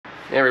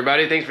Hey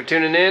everybody, thanks for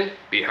tuning in.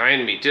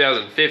 Behind me,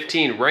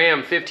 2015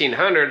 Ram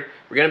 1500.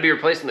 We're going to be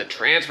replacing the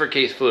transfer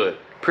case fluid.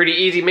 Pretty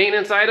easy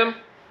maintenance item.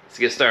 Let's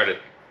get started.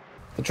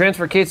 The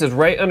transfer case is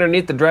right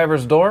underneath the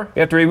driver's door.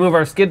 We have to remove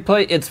our skid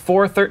plate. It's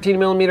 4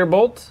 13mm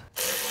bolts.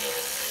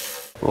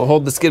 We'll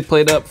hold the skid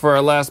plate up for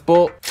our last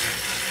bolt.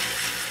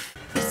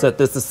 Set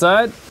this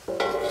aside.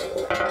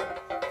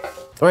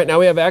 All right,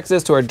 now we have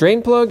access to our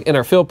drain plug and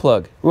our fill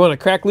plug. We want to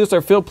crack loose our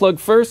fill plug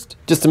first,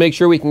 just to make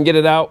sure we can get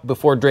it out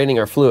before draining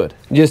our fluid.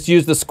 Just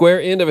use the square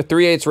end of a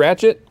 3/8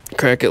 ratchet,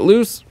 crack it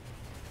loose.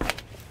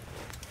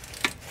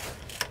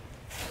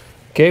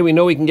 Okay, we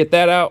know we can get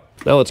that out.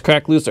 Now let's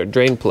crack loose our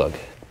drain plug.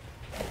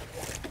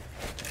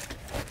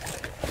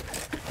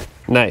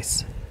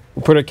 Nice.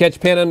 We'll put our catch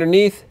pan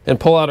underneath and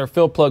pull out our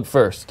fill plug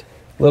first.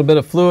 A little bit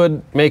of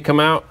fluid may come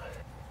out.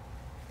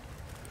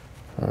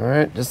 All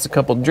right, just a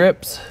couple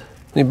drips.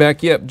 Let me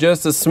back you up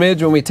just a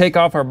smidge. When we take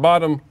off our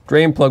bottom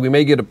drain plug, we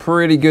may get a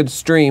pretty good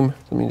stream.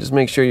 Let me just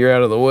make sure you're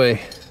out of the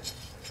way.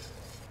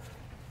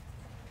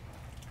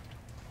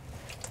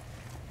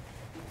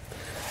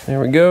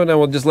 There we go. Now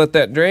we'll just let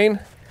that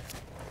drain.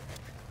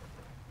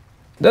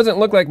 Doesn't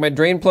look like my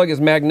drain plug is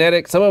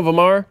magnetic. Some of them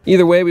are.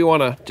 Either way, we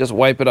want to just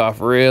wipe it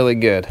off really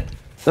good.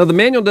 Now the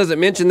manual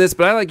doesn't mention this,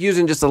 but I like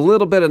using just a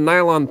little bit of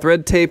nylon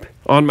thread tape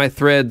on my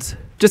threads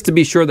just to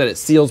be sure that it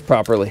seals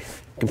properly.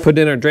 We can put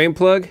in our drain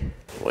plug.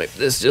 Wipe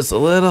this just a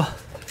little.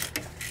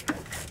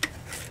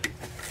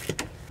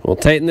 We'll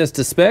tighten this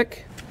to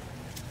spec.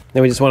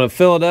 Then we just want to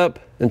fill it up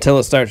until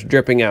it starts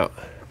dripping out.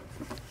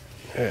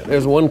 All right,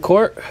 there's 1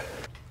 quart.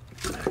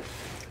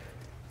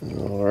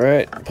 All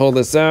right, pull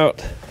this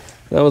out.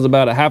 That was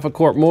about a ½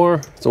 quart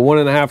more, so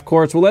 1½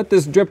 quarts. We'll let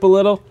this drip a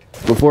little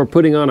before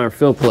putting on our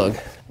fill plug.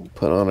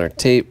 Put on our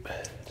tape,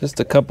 just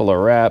a couple of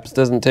wraps,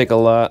 doesn't take a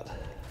lot.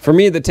 For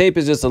me, the tape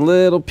is just a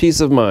little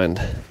peace of mind.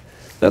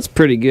 That's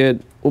pretty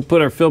good. We'll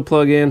put our fill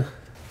plug in,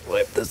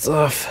 wipe this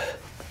off.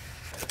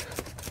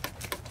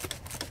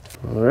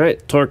 All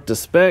right, torque to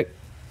spec.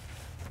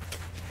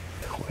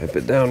 Wipe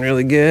it down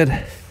really good.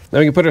 Now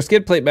we can put our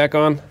skid plate back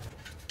on.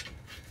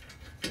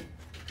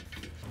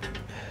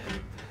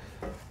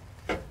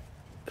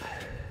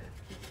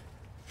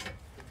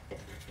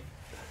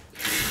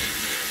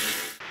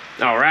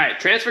 All right,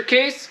 transfer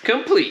case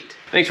complete.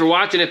 Thanks for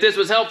watching. If this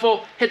was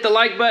helpful, hit the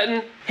like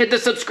button, hit the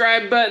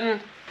subscribe button.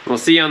 We'll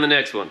see you on the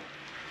next one.